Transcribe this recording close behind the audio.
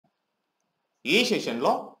ఈ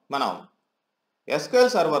సెషన్లో మనం SQL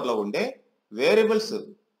సర్వర్లో ఉండే వేరియబుల్స్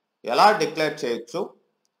ఎలా డిక్లేర్ చేయొచ్చు,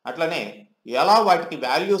 అట్లనే ఎలా వాటికి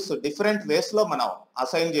వాల్యూస్ డిఫరెంట్ వేస్లో మనం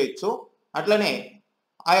అసైన్ చేయొచ్చు, అట్లనే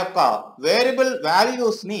ఆ యొక్క వేరియబుల్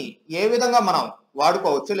వాల్యూస్ని ఏ విధంగా మనం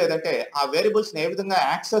వాడుకోవచ్చు, లేదంటే ఆ వేరియబుల్స్ని ఏ విధంగా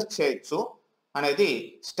యాక్సెస్ చేయొచ్చు అనేది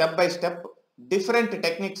step by step different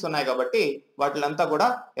techniques ఉన్నాయి కాబట్టి వాటిలంతా కూడా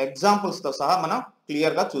ఎగ్జాంపుల్స్తో సహా మనం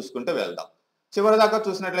క్లియర్గా చూసుకుంటూ వెళ్దాం. చివరిదాకా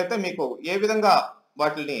చూసినట్లయితే మీకు ఏ విధంగా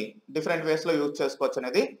వాటిని డిఫరెంట్ వేస్లో యూజ్ చేసుకోవచ్చు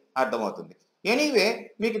అనేది అర్థమవుతుంది. ఎనీవే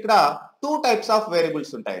మీకు ఇక్కడ 2 టైప్స్ ఆఫ్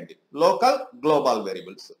వేరియబుల్స్ ఉంటాయండి, local, global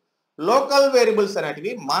variables. Local variables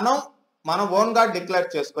అనేటివి మనం ఓన్గా డిక్లేర్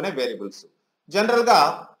చేసుకునే వేరియబుల్స్. జనరల్గా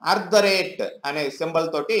 @ అనే సింబల్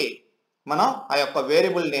తోటి మనం ఆ యొక్క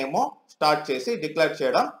వేరియబుల్ నేమ్ స్టార్ట్ చేసి డిక్లేర్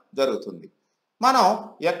చేయడం జరుగుతుంది. మనం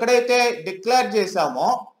ఎక్కడైతే డిక్లేర్ చేసామో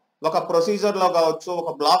ఒక ప్రొసీజర్లో కావచ్చు,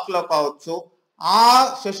 ఒక బ్లాక్లో కావచ్చు, ఆ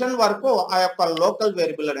సెషన్ వరకు ఆ యొక్క లోకల్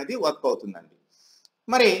వేరియబుల్ అనేది వర్క్ అవుతుందండి.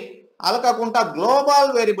 మరి అలా కాకుండా గ్లోబల్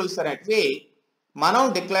వేరియబుల్స్ అనేటివి మనం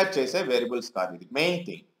డిక్లేర్ చేసే వేరియబుల్స్ కాదు. ఇది మెయిన్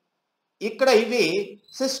థింగ్. ఇక్కడ ఇవి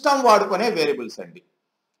సిస్టమ్ వాడుకునే వేరియబుల్స్ అండి.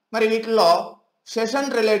 మరి వీటిలో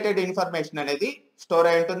సెషన్ రిలేటెడ్ ఇన్ఫర్మేషన్ అనేది స్టోర్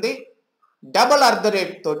అయి ఉంటుంది.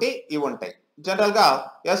 @ తోటి ఇవి ఉంటాయి. జనరల్గా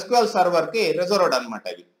SQL సర్వర్కి రిజర్వ్డ్ అనమాట.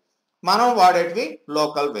 ఇవి మనం వాడేటివి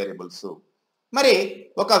లోకల్ వేరియబుల్స్. మరి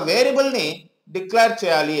ఒక వేరియబుల్ని డిక్లేర్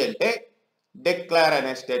చేయాలి అంటే డిక్లేర్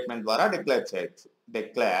అనే స్టేట్మెంట్ ద్వారా డిక్లేర్ చేయొచ్చు.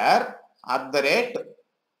 Declare @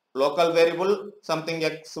 local variable something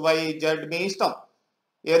XYZ మీ ఇష్టం,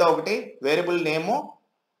 ఏదో ఒకటి వేరియబుల్ నేము.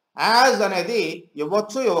 యాజ్ అనేది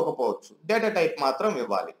ఇవ్వచ్చు, ఇవ్వకపోవచ్చు. డేటా టైప్ మాత్రం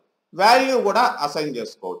ఇవ్వాలి. వాల్యూ కూడా అసైన్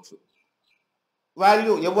చేసుకోవచ్చు.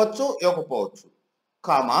 వాల్యూ ఇవ్వచ్చు, ఇవ్వకపోవచ్చు.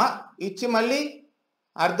 కామా ఇచ్చి మళ్ళీ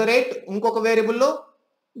 @ ఇంకొక వేరియబుల్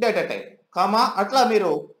డేటా టైప్, కామా అట్లా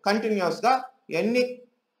మీరు కంటిన్యూస్గా ఎన్ని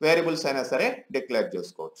వేరియబుల్స్ అయినా సరే డిక్లేర్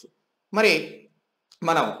చేసుకోవచ్చు. మరి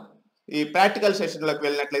మనం ఈ ప్రాక్టికల్ సెషన్లోకి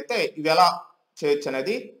వెళ్ళినట్లయితే ఇవి ఎలా చేయొచ్చు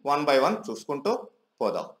అనేది 1 by 1 చూసుకుంటూ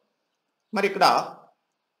పోదాం. మరి ఇక్కడ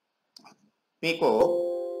మీకు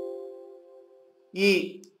ఈ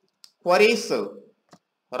క్వరీస్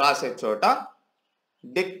రాసే చోట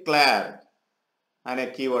డిక్లేర్ అనే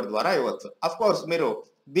కీవర్డ్ ద్వారా ఇవ్వచ్చు. అఫ్ కోర్స్ మీరు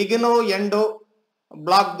బిగిన్, ఎండ్,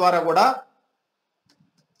 బ్లాక్ ద్వారా కూడా,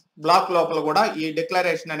 బ్లాక్ లోపల కూడా ఈ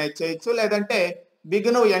డిక్లరేషన్ అనేది చేయొచ్చు. లేదంటే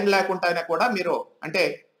బిగిన్, ఎండ్ లేకుండా కూడా మీరు, అంటే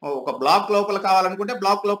ఒక బ్లాక్ లోపల కావాలనుకుంటే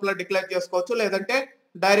బ్లాక్ లోపల డిక్లేర్ చేసుకోవచ్చు. లేదంటే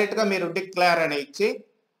డైరెక్ట్గా మీరు డిక్లేర్ అని ఇచ్చి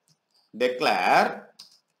డిక్లేర్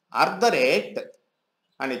 @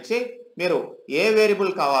 అని ఇచ్చి మీరు ఏ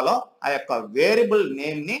వేరియబుల్ కావాలో ఆ యొక్క వేరియబుల్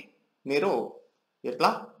నేమ్ని మీరు ఇట్లా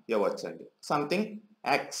ఇవ్వచ్చండి. సంథింగ్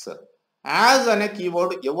X, యాజ్ అనే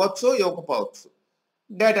కీవర్డ్ ఇవ్వచ్చు, ఇవ్వకపోవచ్చు.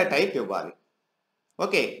 డేటా టైప్ ఇవ్వాలి.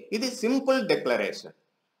 ఓకే, ఇది సింపుల్ డిక్లరేషన్.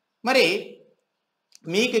 మరి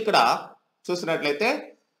మీకు ఇక్కడ చూసినట్లయితే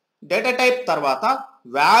డేటా టైప్ తర్వాత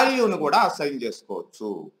వాల్యూను కూడా అసైన్ చేసుకోవచ్చు.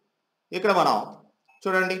 ఇక్కడ మనం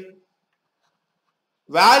చూడండి,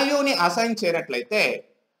 వాల్యూని అసైన్ చేయనట్లయితే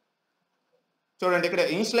చూడండి, ఇక్కడ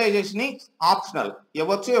ఇనిషియలైజేషన్ ఆప్షనల్,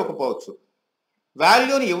 ఇవ్వచ్చు, ఇవ్వకపోవచ్చు.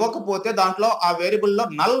 వాల్యూని ఇవ్వకపోతే దాంట్లో ఆ వేరియబుల్లో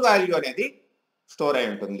నల్ వాల్యూ అనేది స్టోర్ అయి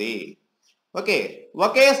ఉంటుంది. ఓకే,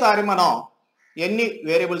 ఒకేసారి మనం ఎన్ని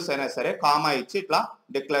వేరియబుల్స్ అయినా సరే కామా ఇచ్చి ఇట్లా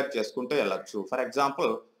డిక్లేర్ చేసుకుంటూ వెళ్ళచ్చు. For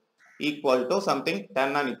example equal to something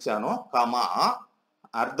 10 అని ఇచ్చాను, comma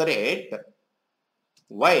 @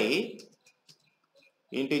 y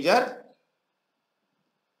integer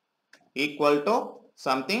equal to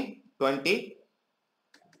something 20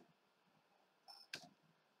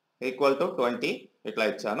 equal to 20 ఇట్లా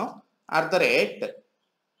ఇచ్చాను. @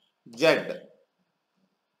 z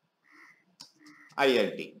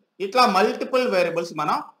int. ఇట్లా మల్టిపుల్ వేరియబుల్స్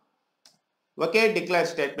మనం ఒకే డిక్లేర్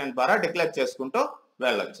స్టేట్మెంట్ ద్వారా డిక్లేర్ చేసుకుంటూ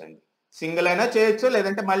వెళ్ళొచ్చండి. సింగిల్ అయినా చేయొచ్చు,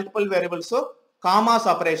 లేదంటే మల్టిపుల్ వేరియబుల్స్ కామా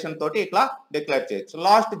సపరేషన్ తోటి ఇట్లా డిక్లేర్ చేయొచ్చు.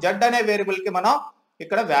 లాస్ట్ z అనే వేరియబుల్కి మనం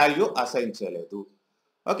ఇక్కడ వాల్యూ అసైన్ చేయలేదు.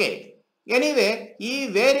 ఓకే, ఎనీవే ఈ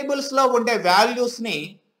వేరియబుల్స్లో ఉండే వాల్యూస్ని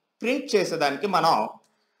ప్రింట్ చేసేదానికి మనం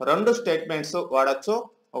 2 స్టేట్మెంట్స్ వాడచ్చు.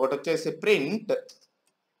 ఒకటి వచ్చేసి ప్రింట్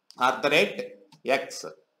 @x,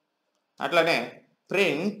 అట్లనే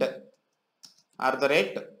ప్రింట్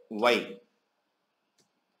 @y.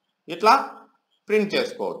 ఇట్లా ప్రింట్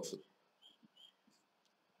చేసుకోవచ్చు.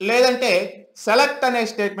 లేదంటే సెలెక్ట్ అనే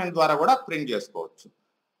స్టేట్మెంట్ ద్వారా కూడా ప్రింట్ చేసుకోవచ్చు.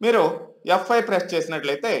 మీరు F5 ప్రెస్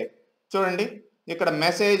చేసినట్లయితే చూడండి, ఇక్కడ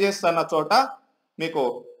మెసేజెస్ అన్న చోట మీకు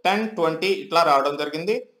 10, 20 ఇట్లా రావడం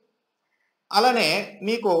జరిగింది. అలానే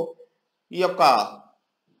మీకు ఈ యొక్క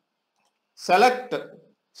సెలెక్ట్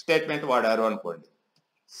స్టేట్మెంట్ వాడారు అనుకోండి,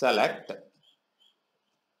 సెలెక్ట్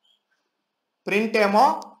ప్రింట్ ఏమో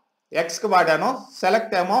Xకి వాడాను,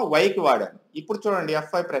 సెలెక్ట్ ఏమో Yకి వాడాను. ఇప్పుడు చూడండి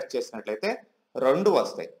F5 ప్రెస్ చేసినట్లయితే 2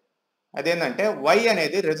 వస్తాయి. అదేంటంటే y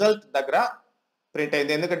అనేది రిజల్ట్ దగ్గర ప్రింట్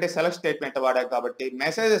అయింది, ఎందుకంటే సెలెక్ట్ స్టేట్మెంట్ వాడాం కాబట్టి.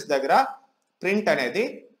 మెసేజెస్ దగ్గర ప్రింట్ అనేది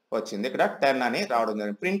వచ్చింది, ఇక్కడ 10 అని రావడం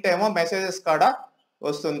జరిగింది. ప్రింట్ ఏమో మెసేజెస్ కాడ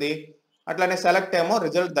వస్తుంది, అట్లానే సెలెక్ట్ ఏమో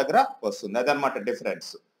రిజల్ట్ దగ్గర వస్తుంది. అదనమాట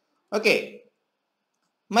డిఫరెన్స్. ఓకే,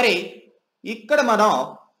 మరి ఇక్కడ మనం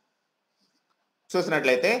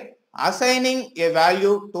చూసినట్లయితే assigning A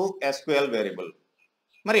value to SQL variable.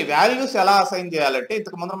 మరి వాల్యూస్ ఎలా అసైన్ చేయాలంటే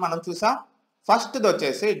ఇంతకు ముందు మనం చూసాం. ఫస్ట్ది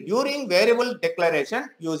వచ్చేసి during variable declaration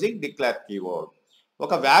using declare keyword.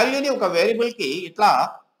 ఒక వాల్యూని ఒక వేరియబుల్కి ఇట్లా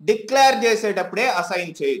డిక్లేర్ చేసేటప్పుడే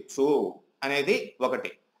అసైన్ చేయొచ్చు అనేది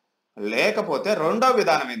ఒకటి. లేకపోతే రెండో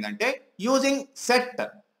విధానం ఏంటంటే యూజింగ్ సెట్.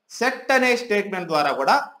 సెట్ అనే స్టేట్మెంట్ ద్వారా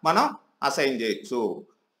కూడా మనం అసైన్ చేయొచ్చు.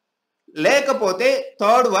 లేకపోతే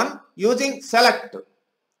third one using select.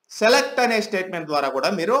 Select అనే స్టేట్మెంట్ ద్వారా కూడా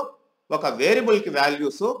మీరు ఒక వేరియబుల్కి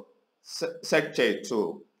వాల్యూస్ సెట్ చేయొచ్చు,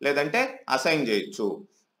 లేదంటే అసైన్ చేయొచ్చు.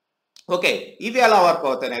 ఓకే, ఇవి ఎలా వర్క్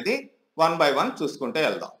అవుతాయి అనేది 1 by 1 చూసుకుంటే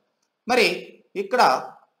వెళ్దాం. మరి ఇక్కడ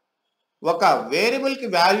ఒక వేరియబుల్కి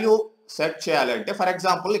వాల్యూ సెట్ చేయాలంటే, ఫర్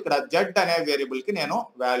ఎగ్జాంపుల్ ఇక్కడ జెడ్ అనే వేరియబుల్కి నేను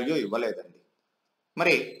వాల్యూ ఇవ్వలేదండి.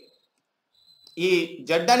 మరి ఈ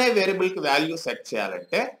జెడ్ అనే వేరియబుల్కి వాల్యూ సెట్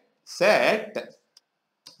చేయాలంటే set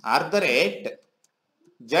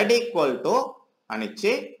 @z equal to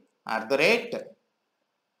అనిచ్చి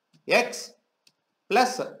 @x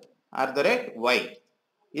plus @y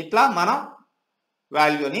ఇట్లా మనం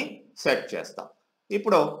వాల్యూని సెట్ చేస్తాం.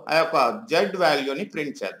 ఇప్పుడు ఆ యొక్క జెడ్ వాల్యూని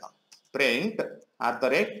ప్రింట్ చేద్దాం. Print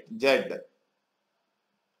 @z.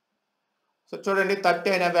 సో చూడండి 30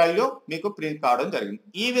 అనే వాల్యూ మీకు ప్రింట్ కావడం జరిగింది.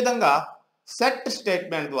 ఈ విధంగా సెట్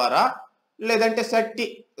స్టేట్మెంట్ ద్వారా, లేదంటే set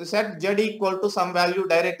z equal to some value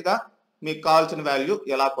డైరెక్ట్గా మీకు కావాల్సిన వాల్యూ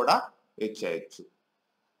ఎలా కూడా ఇచ్చేయచ్చు.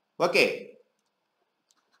 ఓకే,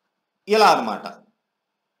 ఇలా అన్నమాట.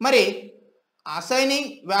 మరి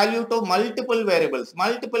అసైనింగ్ వాల్యూ టు మల్టిపుల్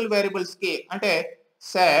వేరియబుల్స్కి అంటే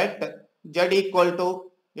సెట్ z ఈక్వల్ టు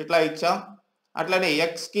ఇట్లా ఇచ్చాం, అట్లనే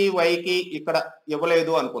ఎక్స్కి వైకి ఇక్కడ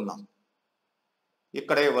ఇవ్వలేదు అనుకుందాం.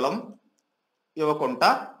 ఇక్కడ ఇవ్వకుండా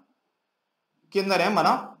కిందనే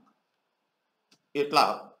మనం ఇట్లా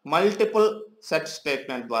మల్టిపుల్ సెట్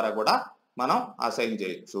స్టేట్మెంట్ ద్వారా కూడా మనం అసైన్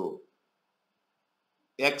చేయొచ్చు.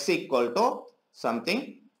 ఎక్స్ ఈక్వల్ టు సంథింగ్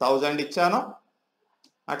 1000 ఇచ్చాను,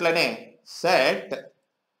 అట్లనే set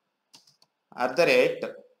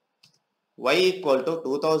 @y equal to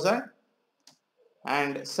 2000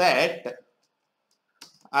 and set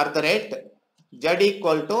 @z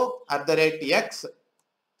equal to @x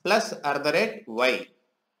plus @y.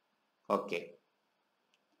 Okay,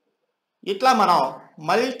 ఇట్లా మనం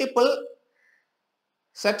మల్టిపుల్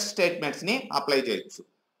సెట్ స్టేట్మెంట్స్ని అప్లై చేయొచ్చు.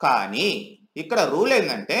 కానీ ఇక్కడ రూల్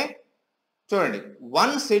ఏంటంటే చూడండి,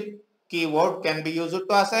 one set keyword can be used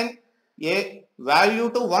to assign A value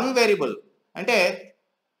to one variable. అంటే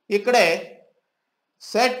ఇక్కడే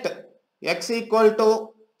set x equal to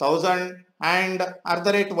 1000 and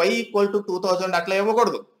 @y equal to 2000 అట్లా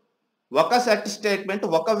ఇవ్వకూడదు. ఒక సెట్ స్టేట్మెంట్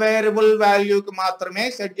ఒక వేరియబుల్ వాల్యూకి మాత్రమే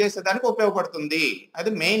సెట్ చేసేదానికి ఉపయోగపడుతుంది. అది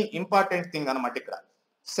మెయిన్ ఇంపార్టెంట్ థింగ్ అనమాట ఇక్కడ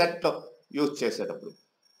సెట్ యూజ్ చేసేటప్పుడు.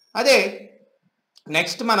 అదే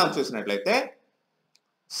నెక్స్ట్ మనం చూసినట్లయితే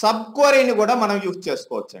సబ్ క్వరీని కూడా మనం యూజ్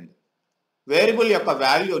చేసుకోవచ్చు అండి. వేరియబుల్ యొక్క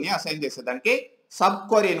వాల్యూని అసైన్ చేసేదానికి సబ్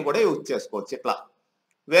క్వరీని కూడా యూజ్ చేసుకోవచ్చు. ఇట్లా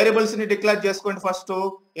వేరియబుల్స్ని డిక్లేర్ చేసుకోండి. ఫస్ట్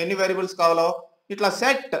ఎన్ని వేరియబుల్స్ కావాలో ఇట్లా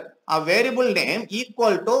సెట్ ఆ variable name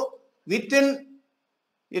equal to with in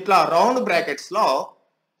ఇట్లా రౌండ్ బ్రాకెట్స్ లో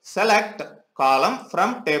select column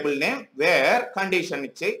from table name where condition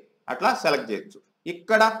ఇచ్చి అట్లా సెలెక్ట్ చేయొచ్చు.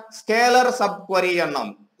 ఇక్కడ స్కేలర్ సబ్ క్వరీ అన్నాం.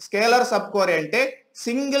 స్కేలర్ సబ్ క్వరీ అంటే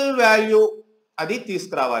సింగిల్ వాల్యూ అది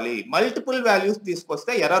తీసుకురావాలి. మల్టిపుల్ వాల్యూస్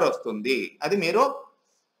తీసుకొస్తే ఎర్రర్ వస్తుంది. అది మీరు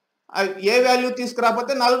ఏ వాల్యూ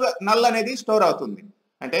తీసుకురాకపోతే నల్ అనేది స్టోర్ అవుతుంది.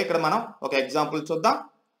 అంటే ఇక్కడ మనం ఒక ఎగ్జాంపుల్ చూద్దాం.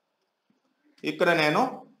 ఇక్కడ నేను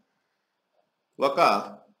ఒక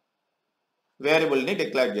వేరియబుల్ని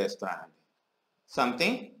డిక్లేర్ చేస్తున్నానండి.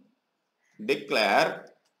 Something declare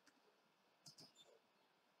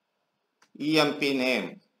EMP name,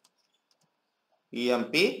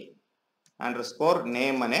 EMP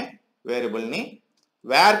 _name అనే వేరియబుల్ని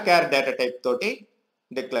varchar డేటా టైప్ తోటి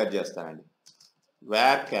డిక్లేర్ చేస్తానండి.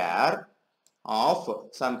 varchar ఆఫ్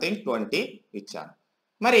సంథింగ్ 20 ఇచ్చాను.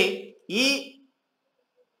 మరి ఈ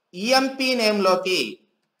EMP నేమ్లోకి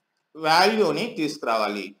వాల్యూని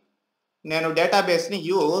తీసుకురావాలి. నేను డేటాబేస్ని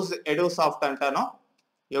Edusoft అంటాను.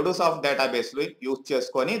 Edusoft డేటాబేస్లు యూజ్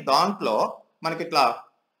చేసుకొని దాంట్లో మనకి ఇట్లా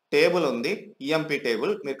టేబుల్ ఉంది, EMP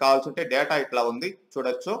టేబుల్. మీరు కావాల్సింటే డేటా ఇట్లా ఉంది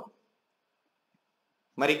చూడొచ్చు.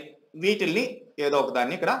 మరి వీటిల్ని ఏదో ఒక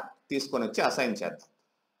దాన్ని ఇక్కడ తీసుకొని వచ్చి అసైన్ చేద్దాం.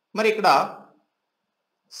 మరి ఇక్కడ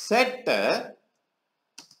సెట్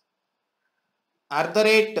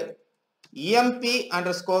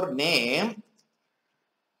 @emp_name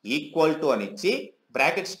ఈక్వల్ టు అని ఇచ్చి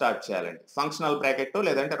బ్రాకెట్ స్టార్ట్ చేయాలండి. ఫంక్షనల్ బ్రాకెట్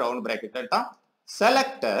లేదంటే రౌండ్ బ్రాకెట్ అంట.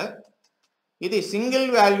 సెలెక్ట్, ఇది సింగిల్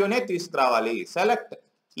వాల్యూనే తీసుకురావాలి. సెలెక్ట్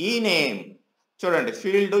ఈ నేమ్, చూడండి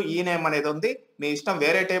ఫీల్డ్ ఈ నేమ్ అనేది ఉంది. మీ ఇష్టం,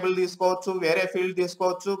 వేరే టేబుల్ తీసుకోవచ్చు, వేరే ఫీల్డ్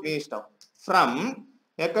తీసుకోవచ్చు, మీ ఇష్టం. ఫ్రమ్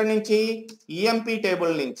ఎక్కడి నుంచి, ఈఎంపీ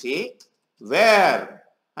టేబుల్ నుంచి. వేర్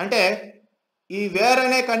అంటే ఈ వేర్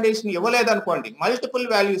అనే కండిషన్ ఇవ్వలేదనుకోండి మల్టిపుల్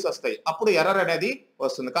వాల్యూస్ వస్తాయి, అప్పుడు ఎర్రర్ అనేది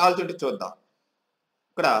వస్తుంది. కావాల్సింటే చూద్దాం.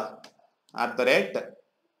 ఇక్కడ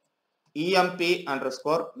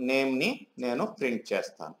 @emp_name ని నేను ప్రింట్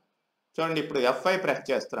చేస్తాను. చూడండి ఇప్పుడు F5 ప్రెస్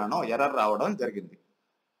చేస్తున్నాను, ఎర్రర్ రావడం జరిగింది.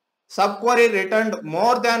 Sub query returned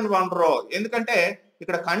more than 1 రో, ఎందుకంటే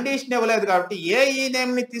ఇక్కడ కండిషన్ ఇవ్వలేదు కాబట్టి ఏ ఈ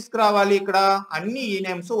నేమ్ ని తీసుకురావాలి, ఇక్కడ అన్ని ఈ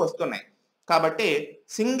నేమ్స్ వస్తున్నాయి కాబట్టి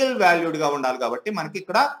సింగిల్ వాల్యూడ్ గా ఉండాలి. కాబట్టి మనకి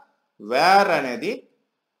ఇక్కడ వేర్ అనేది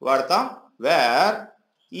వాడతాం. Wear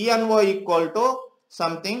ENO equal to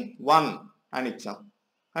something 1 అని ఇచ్చాం.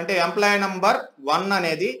 అంటే ఎంప్లాయీ నంబర్ 1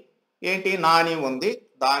 అనేది ఏంటి, నాని ఉంది,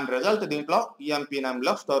 దాని రిజల్ట్ దీంట్లో EMP నేమ్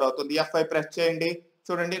లో స్టోర్ అవుతుంది. F5 ప్రెస్ చేయండి,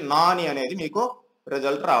 చూడండి నాని అనేది మీకు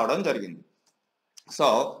రిజల్ట్ రావడం జరిగింది. సో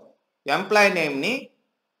ఎంప్లాయీ నేమ్ ని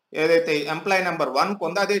ఏదైతే ఎంప్లాయీ నెంబర్ 1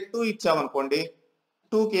 ఉందో అదే 2 ఇచ్చామనుకోండి,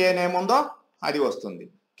 2కి ఏ నేమ్ ఉందో అది వస్తుంది,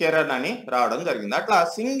 కిరణ్ అని రావడం జరిగింది. అట్లా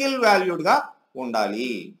సింగిల్ వాల్యూడ్ గా ఉండాలి,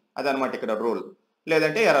 అదనమాట ఇక్కడ రూల్.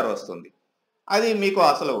 లేదంటే ఎర్రర్ వస్తుంది. అది మీకు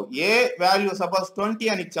అసలు ఏ వాల్యూ సపోజ్ 20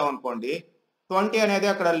 అని ఇచ్చామనుకోండి, 20 అనేది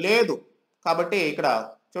అక్కడ లేదు కాబట్టి ఇక్కడ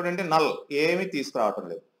చూడండి నల్, ఏమీ తీసుకురావటం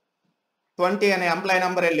లేదు, 20 అనే ఎంప్లాయీ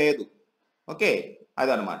నెంబరే లేదు. ఓకే,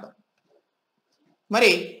 అదనమాట.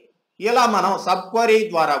 మరి ఇలా మనం సబ్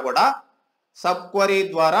క్వరీ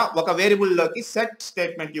ద్వారా ఒక వేరియబుల్లోకి సెట్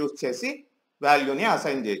స్టేట్మెంట్ యూజ్ చేసి వాల్యూని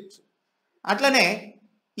అసైన్ చేయొచ్చు. అట్లనే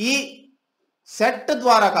ఈ సెట్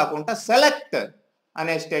ద్వారా కాకుండా సెలెక్ట్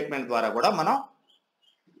అనే స్టేట్మెంట్ ద్వారా కూడా మనం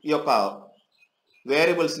ఈ యొక్క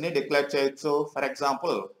వేరియబుల్స్ ని డిక్లేర్ చేయొచ్చు. ఫర్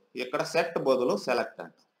ఎగ్జాంపుల్ ఇక్కడ సెట్ బదులు సెలెక్ట్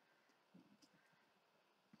అంట.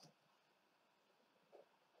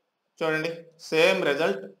 చూడండి సేమ్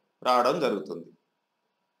రిజల్ట్ రావడం జరుగుతుంది.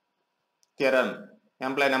 కిరణ్,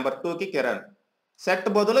 ఎంప్లాయీ నెంబర్ 2కి కిరణ్. సెట్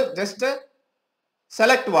బదులు జస్ట్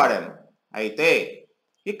సెలెక్ట్ వాడాము. అయితే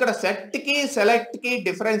ఇక్కడ సెట్ కి సెలెక్ట్ కి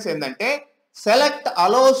డిఫరెన్స్ ఏంటంటే select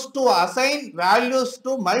allows to assign values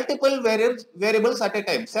to multiple variables at a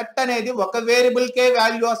time. Set అనేది ఒక వేరియబుల్ కే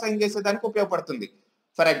వాల్యూ అసైన్ చేసేదానికి ఉపయోగపడుతుంది.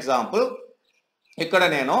 ఫర్ ఎగ్జాంపుల్ ఇక్కడ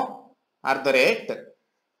నేను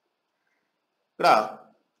ఇక్కడ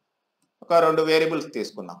ఒక 2 వేరియబుల్స్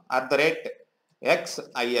తీసుకున్నాం,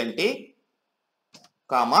 @xint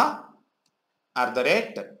కామా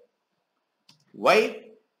 @yint.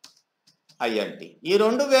 ఈ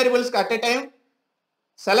 2 వేరియబుల్స్ కి at a time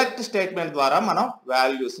select statement ద్వారా మనం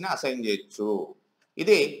వాల్యూస్ ని అసైన్ చేయొచ్చు.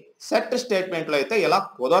 ఇది సెట్ స్టేట్మెంట్ లో అయితే ఇలా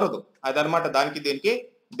కుదరదు, అదనమాట దానికి దీనికి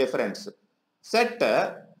డిఫరెన్స్. సెట్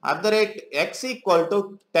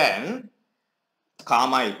 @x=10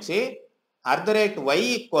 కామా ఇచ్చి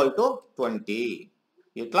 @y=20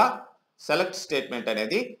 ఇట్లా సెలెక్ట్ స్టేట్మెంట్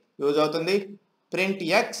అనేది యూజ్ అవుతుంది. Print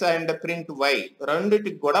X and print why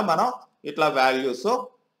రెండిటికి కూడా మనం ఇట్లా వాల్యూస్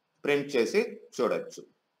ప్రింట్ చేసి చూడొచ్చు.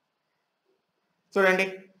 చూడండి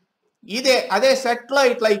అదే సెట్ లో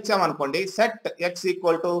ఇట్లా ఇచ్చామనుకోండి, సెట్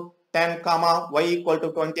x=10 కామా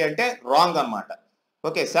y=20 అంటే రాంగ్ అన్నమాట.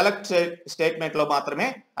 ఓకే, సెలెక్ట్ స్టేట్మెంట్ లో మాత్రమే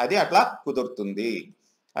అది అట్లా కుదురుతుంది.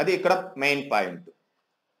 అది ఇక్కడ మెయిన్ పాయింట్.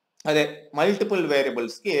 అదే మల్టిపుల్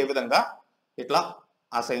వేరియబుల్స్ కి ఏ విధంగా ఇట్లా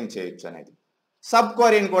అసైన్ చేయొచ్చు అనేది. సబ్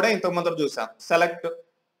క్వరీని కూడా ఇంతకు ముందు చూసాం. Select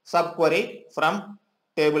sub query from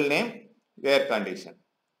table name where condition.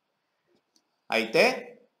 అయితే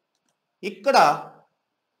ఇక్కడ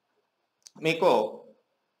మీకు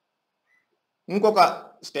ఇంకొక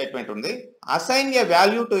స్టేట్మెంట్ ఉంది, assign A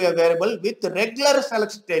value to A variable with regular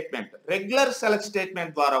select statement. Regular select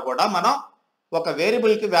statement ద్వారా కూడా మనం ఒక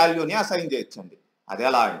వేరియబుల్ కి వాల్యూని అసైన్ చేయొచ్చండి. అది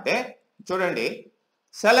ఎలా అంటే చూడండి,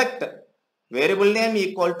 select variable name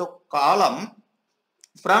equal to column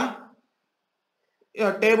from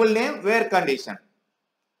table name where condition.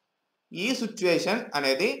 ఈ సిచ్యువేషన్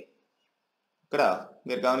అనేది ఇక్కడ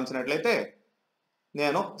మీరు గమనించినట్లయితే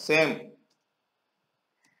నేను సేమ్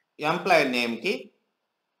ఎంప్లాయీ నేమ్ కి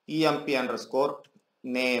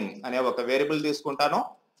emp_name అనే ఒక వేరియబుల్ తీసుకుంటాను.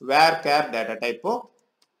 Wear క్యార్ data type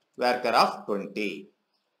wear క్యార్ of 20.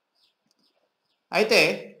 అయితే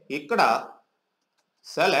ఇక్కడ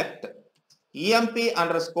సెలెక్ట్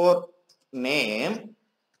emp_name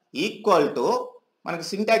ఈక్వల్ టు మనకి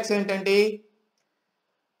సింటాక్స్ ఏంటండి,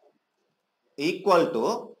 ఈక్వల్ టు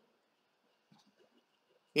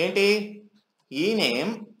ఏంటి ఈ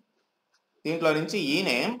నేమ్, దీంట్లో నుంచి ఈ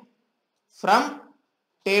name from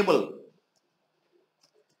table,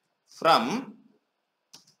 from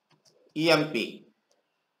EMP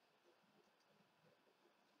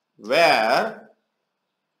wear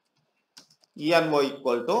ENO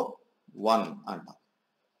equal to 1 అంటాం.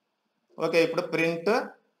 ఓకే, ఇప్పుడు ప్రింట్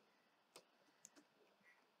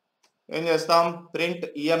ఏం చేస్తాం, print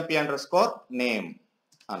EMP under score name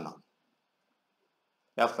అన్నాం.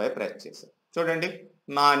 F5 ప్రెస్ చేసాం. చూడండి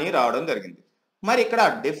నాని రావడం జరిగింది. మరి ఇక్కడ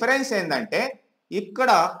డిఫరెన్స్ ఏంటంటే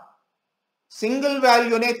ఇక్కడ సింగిల్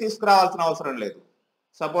వాల్యూనే తీసుకురావాల్సిన అవసరం లేదు.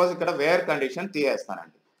 సపోజ్ ఇక్కడ వేర్ కండిషన్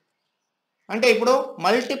తీయేస్తానండి, అంటే ఇప్పుడు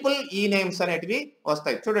మల్టిపుల్ ఈ నేమ్స్ అనేటివి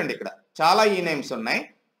వస్తాయి. చూడండి ఇక్కడ చాలా ఈ నేమ్స్ ఉన్నాయి.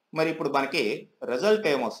 మరి ఇప్పుడు మనకి రిజల్ట్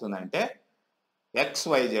ఏమొస్తుందంటే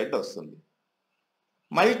XYZ వస్తుంది.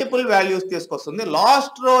 మల్టిపుల్ వాల్యూస్ తీసుకొస్తుంది.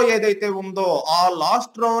 లాస్ట్ రో ఏదైతే ఉందో ఆ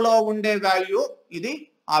లాస్ట్ రోలో ఉండే వాల్యూ ఇది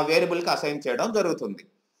ఆ వేరియబుల్కి అసైన్ చేయడం జరుగుతుంది.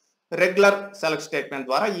 రెగ్యులర్ సెలెక్ట్ స్టేట్మెంట్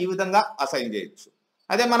ద్వారా ఈ విధంగా అసైన్ చేయొచ్చు.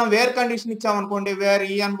 అదే మనం where condition ఇచ్చామనుకోండి, wear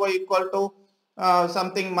ENO equal to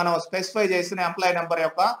something మనం స్పెసిఫై చేసిన ఎంప్లాయీ నెంబర్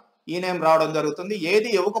యొక్క ఈ నేమ్ రావడం జరుగుతుంది. ఏది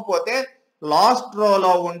ఇవ్వకపోతే లాస్ట్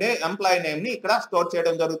రోలో ఉండే ఎంప్లాయీ నేమ్ ని ఇక్కడ స్టోర్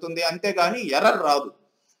చేయడం జరుగుతుంది. అంతేగాని ఎర్రర్ రాదు.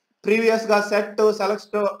 ప్రీవియస్ గా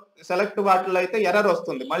సెలెక్ట్ వాటిలో అయితే ఎర్రర్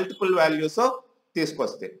వస్తుంది మల్టిపుల్ వాల్యూస్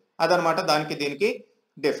తీసుకొస్తే. అదనమాట దానికి దీనికి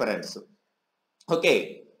డిఫరెన్స్. ఓకే,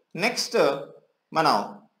 నెక్స్ట్ మనం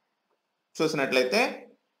చూసినట్లయితే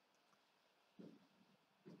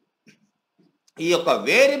ఈ యొక్క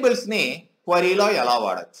వేరియబుల్స్ ని క్వరీలో ఎలా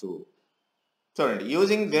వాడచ్చు చూడండి.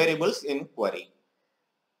 Using variables in query.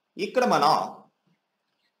 ఇక్కడ మనం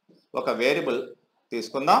ఒక వేరియబుల్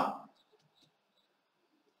తీసుకుందాం.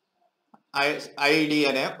 ఐడి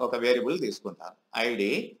అనే ఒక వేరియబుల్ తీసుకుంటాను.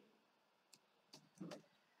 ఐడి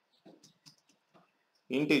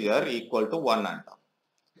ఇంటిజర్ ఈక్వల్ టు 1 అంటాం.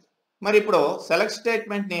 మరి ఇప్పుడు సెలెక్ట్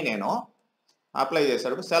స్టేట్మెంట్ ని నేను అప్లై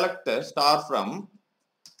చేసేటప్పుడు select star from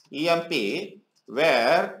EMP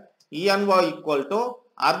wear ENO equal to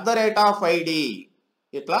 @ID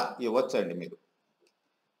ఇట్లా ఇవ్వచ్చండి మీరు.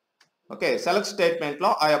 ఓకే, సెలెక్ట్ స్టేట్మెంట్ లో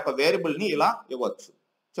ఆ యొక్క వేరియబుల్ ని ఇలా ఇవ్వచ్చు.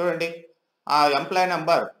 చూడండి ఆ ఎంప్లాయీ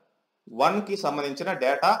నెంబర్ 1 కి సంబంధించిన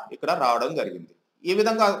డేటా ఇక్కడ రావడం జరిగింది. ఈ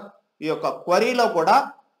విధంగా ఈ యొక్క క్వరీలో కూడా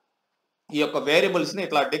ఈ యొక్క వేరియబుల్స్ ని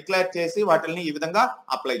ఇట్లా డిక్లేర్ చేసి వాటిని ఈ విధంగా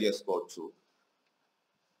అప్లై చేసుకోవచ్చు.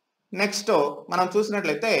 నెక్స్ట్ మనం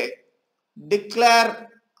చూసినట్లయితే డిక్లేర్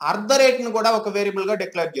 @ని కూడా ఒక వేరియబుల్ గా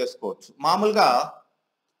డిక్లేర్ చేసుకోవచ్చు. మామూలుగా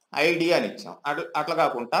ఐడి అని ఇచ్చాం, అట్లా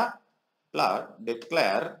కాకుండా ఇట్లా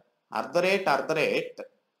డిక్లేర్ @,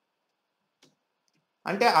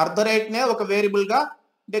 అంటే నే ఒక వేరియబుల్ గా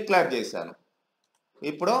డిక్లేర్ చేశాను.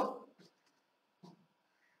 ఇప్పుడు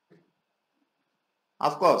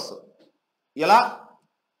ఆఫ్ కోర్స్ ఇలా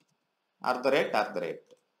 @,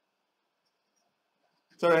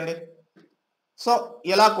 చూడండి. సో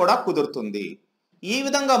ఇలా కూడా కుదురుతుంది. ఈ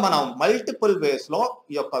విధంగా మనం మల్టిపుల్ వేస్ లో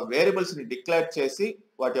ఈ యొక్క వేరియబుల్స్ ని డిక్లేర్ చేసి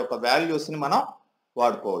వాటి యొక్క వాల్యూస్ ని మనం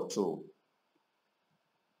వాడుకోవచ్చు.